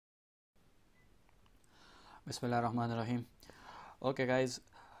Bismillahirrahmanirrahim. Okay guys,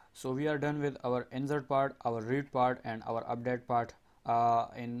 so we are done with our insert part, our read part and our update part.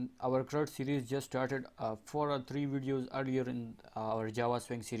 In our CRUD series just started 4 or 3 videos earlier in our Java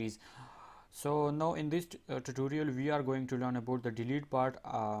Swing series. So now in this tutorial we are going to learn about the delete part,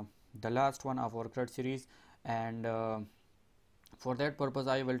 the last one of our CRUD series, and for that purpose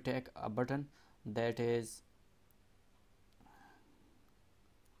I will take a button that is,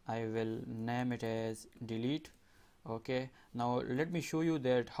 I will name it as delete. Okay, now let me show you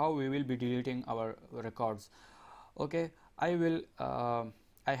that how we will be deleting our records. Okay, I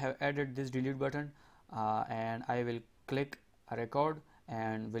have added this delete button, and I will click a record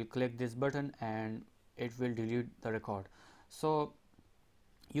and will click this button and it will delete the record. So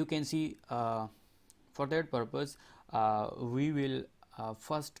you can see, for that purpose we will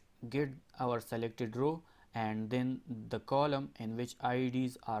first get our selected row and then the column in which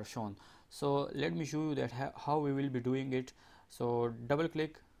IDs are shown. So let me show you that how we will be doing it. So double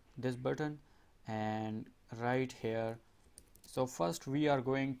click this button and right here. So first we are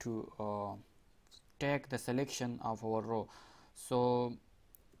going to take the selection of our row. So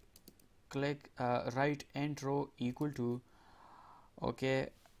click write int row equal to,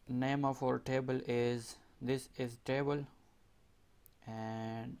 okay, name of our table is, this is table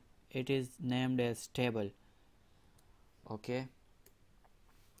and it is named as table. Okay,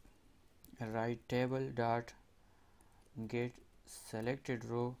 write table dot get selected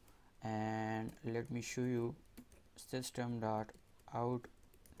row, and let me show you system dot out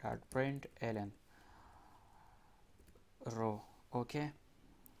dot println row. Okay,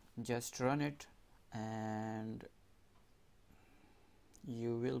 just run it and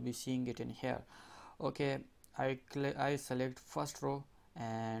you will be seeing it in here. Okay, I select first row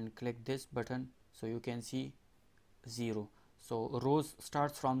and click this button, so you can see 0. So rows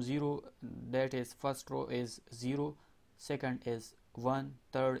starts from 0, that is first row is 0, second is 1,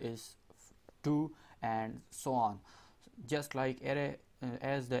 third is 2, and so on. Just like array,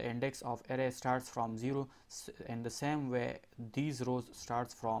 as the index of array starts from 0, in the same way these rows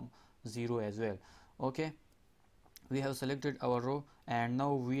starts from 0 as well. Okay, we have selected our row and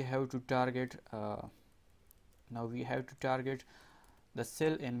now we have to target the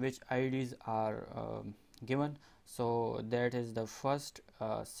cell in which IDs are given. So that is the first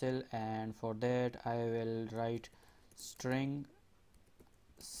cell, and for that I will write string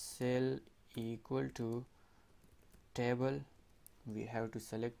cell equal to table. We have to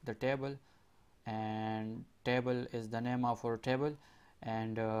select the table, and table is the name of our table,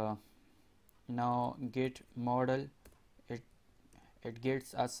 and now get model, it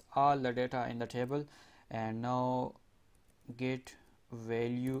gets us all the data in the table, and now get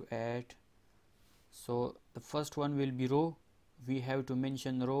value at, so the first one will be row, we have to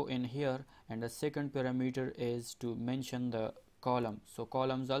mention row in here, and the second parameter is to mention the column, so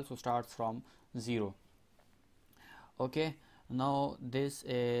columns also starts from 0. Okay, now this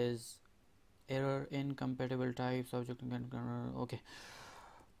is error incompatible type subject, okay,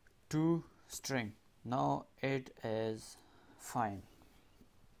 to string, now it is fine.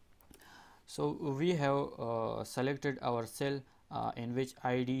 So we have selected our cell in which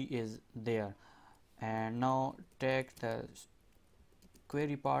ID is there, and now take the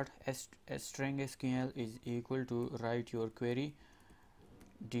query part. String SQL is equal to write your query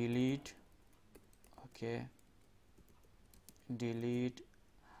delete, okay, delete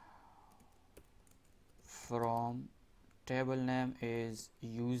from table name is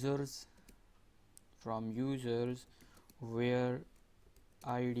users, from users where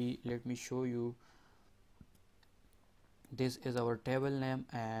ID, let me show you, this is our table name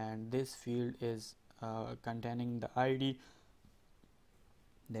and this field is containing the ID,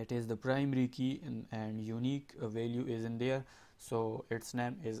 that is the primary key, and unique value is in there, so its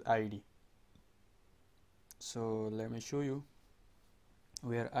name is ID. So let me show you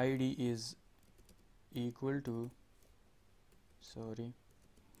where ID is equal to, sorry,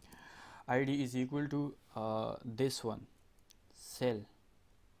 ID is equal to this one, cell.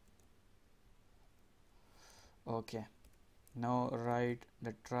 Okay, now write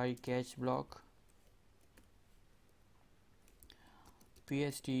the try catch block,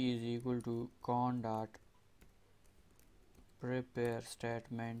 pst is equal to con dot prepare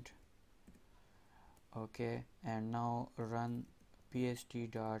statement. Okay, and now run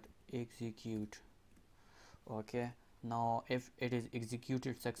pst dot execute. Okay, now if it is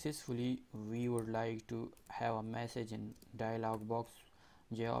executed successfully, we would like to have a message in dialog box,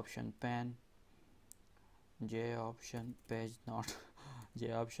 j option pane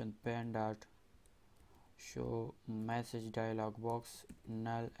dot show message dialog box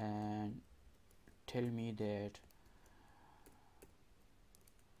null and tell me that.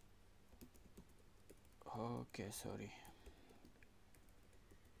 Okay, sorry,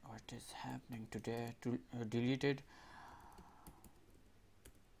 what is happening today? To deleted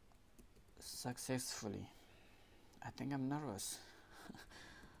successfully. I think I'm nervous.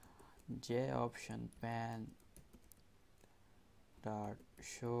 J option pan dot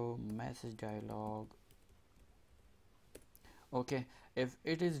show message dialog. Okay, if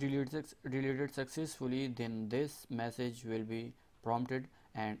it is deleted successfully, then this message will be prompted,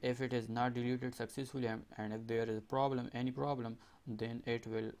 and if it is not deleted successfully, and if there is a problem, any problem, then it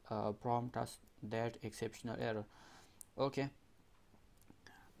will prompt us that exceptional error. Okay,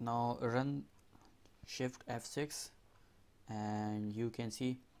 now run shift F6 and you can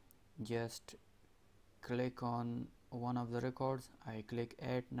see, just click on one of the records. I click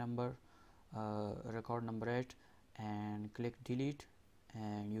add number, record number 8, and click delete,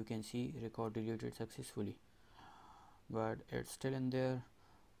 and you can see record deleted successfully, but it's still in there.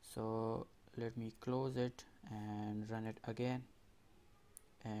 So let me close it and run it again,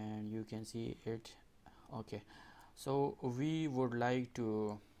 and you can see it. Okay, so we would like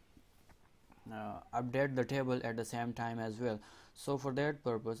to update the table at the same time as well. So for that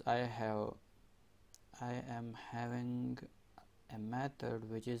purpose, I am having a method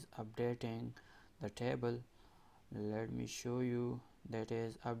which is updating the table. Let me show you. That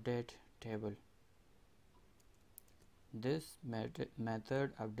is update table. This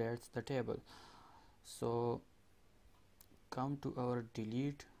method updates the table. So come to our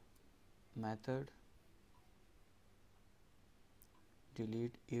delete method,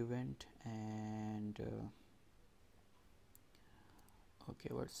 delete event, and okay,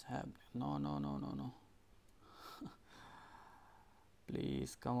 what's happening? No.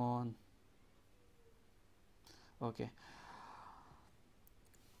 Please come on. Okay,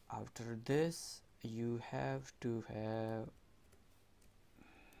 after this you have to have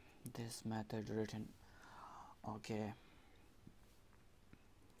this method written. Okay,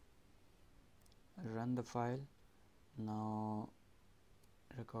 run the file. Now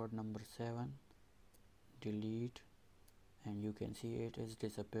record number 7, delete, and you can see it is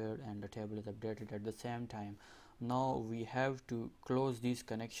disappeared and the table is updated at the same time. Now we have to close this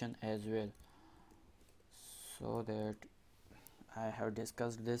connection as well, so that I have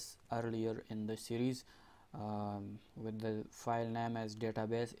discussed this earlier in the series. With the file name as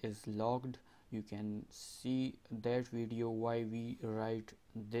database is logged, you can see that video why we write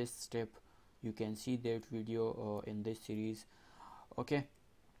this step. You can see that video in this series. Okay,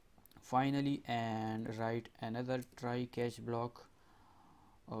 finally, and write another try catch block.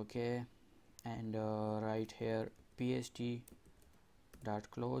 Okay, and write here pst dot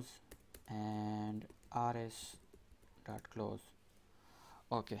close and rs dot close.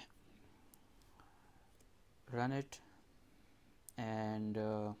 Okay, run it, and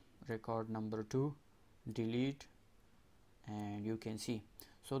record number 2, delete, and you can see.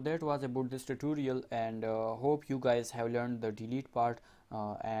 So that was about this tutorial, and hope you guys have learned the delete part,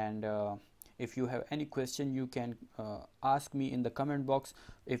 and if you have any question, you can ask me in the comment box.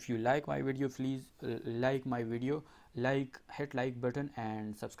 If you like my video, please like my video, hit like button,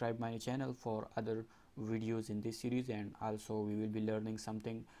 and subscribe my channel for other videos in this series. And also we will be learning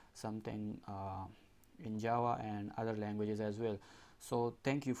something in Java and other languages as well. So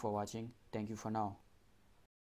thank you for watching. Thank you for now.